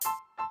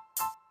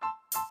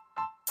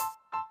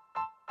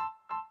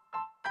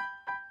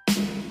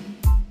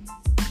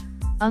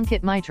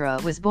Ankit Mitra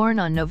was born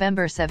on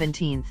November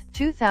 17,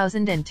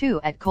 2002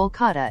 at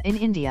Kolkata in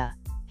India.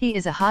 He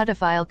is a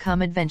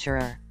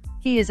hautophile-cum-adventurer.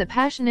 He is a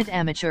passionate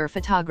amateur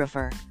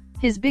photographer.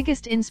 His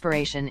biggest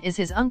inspiration is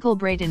his uncle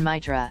Braden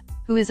Mitra,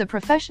 who is a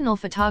professional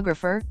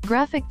photographer,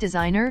 graphic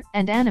designer,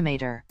 and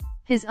animator.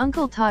 His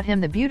uncle taught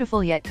him the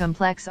beautiful yet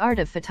complex art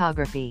of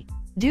photography.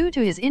 Due to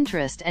his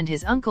interest and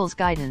his uncle's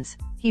guidance,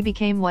 he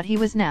became what he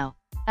was now.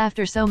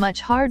 After so much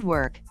hard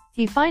work,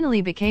 he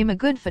finally became a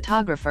good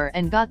photographer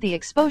and got the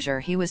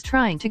exposure he was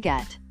trying to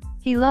get.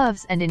 He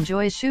loves and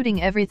enjoys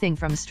shooting everything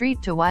from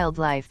street to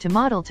wildlife to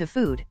model to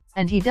food,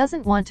 and he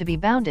doesn't want to be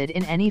bounded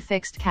in any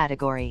fixed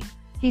category.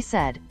 He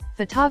said,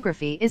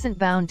 "Photography isn't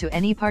bound to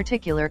any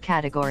particular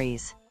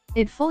categories.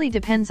 It fully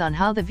depends on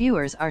how the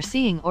viewers are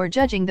seeing or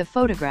judging the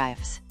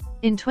photographs."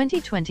 In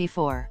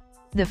 2024,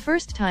 the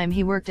first time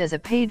he worked as a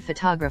paid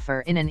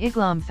photographer in an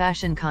Iglam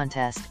fashion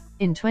contest.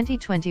 In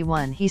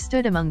 2021 he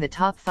stood among the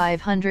top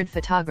 500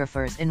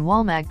 photographers in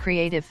Walmag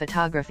Creative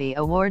Photography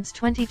Awards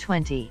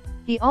 2020.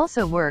 He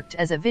also worked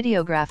as a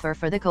videographer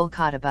for the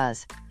Kolkata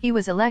Buzz. He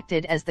was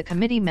elected as the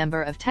committee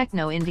member of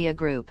Techno India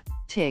Group,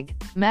 TIG,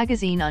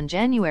 magazine on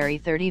January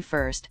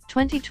 31,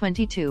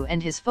 2022,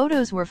 and his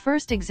photos were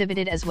first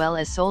exhibited as well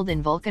as sold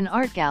in Vulcan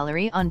Art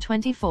Gallery on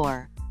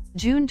 24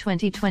 June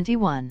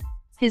 2021.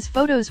 His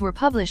photos were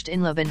published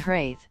in Loban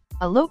Hraith,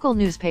 a local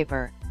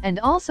newspaper, and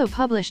also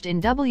published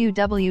in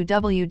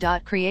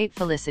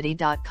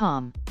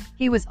www.createfelicity.com.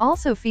 He was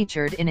also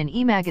featured in an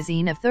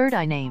e-magazine of Third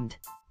Eye named.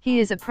 He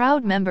is a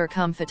proud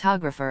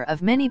member-cum-photographer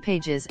of many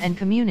pages and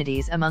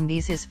communities. Among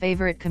these his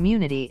favorite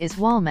community is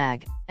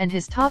Walmag, and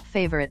his top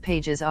favorite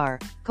pages are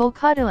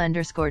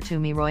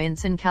Kolkata_Tumi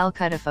Royanson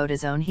Calcutta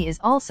Photozone. He is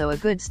also a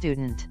good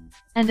student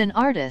and an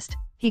artist.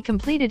 He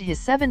completed his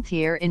 7th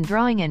year in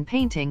drawing and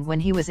painting when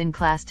he was in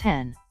class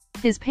 10.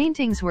 His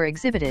paintings were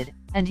exhibited,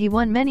 and he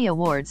won many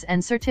awards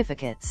and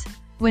certificates.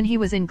 When he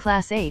was in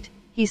class 8,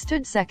 he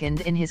stood second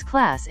in his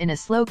class in a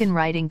slogan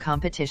writing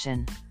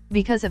competition.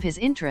 Because of his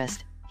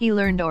interest, he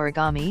learned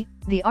origami,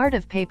 the art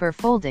of paper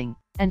folding,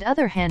 and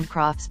other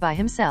handcrafts by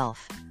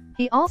himself.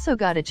 He also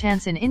got a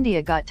chance in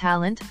India Got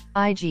Talent,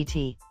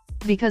 IGT,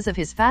 because of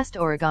his fast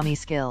origami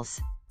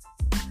skills.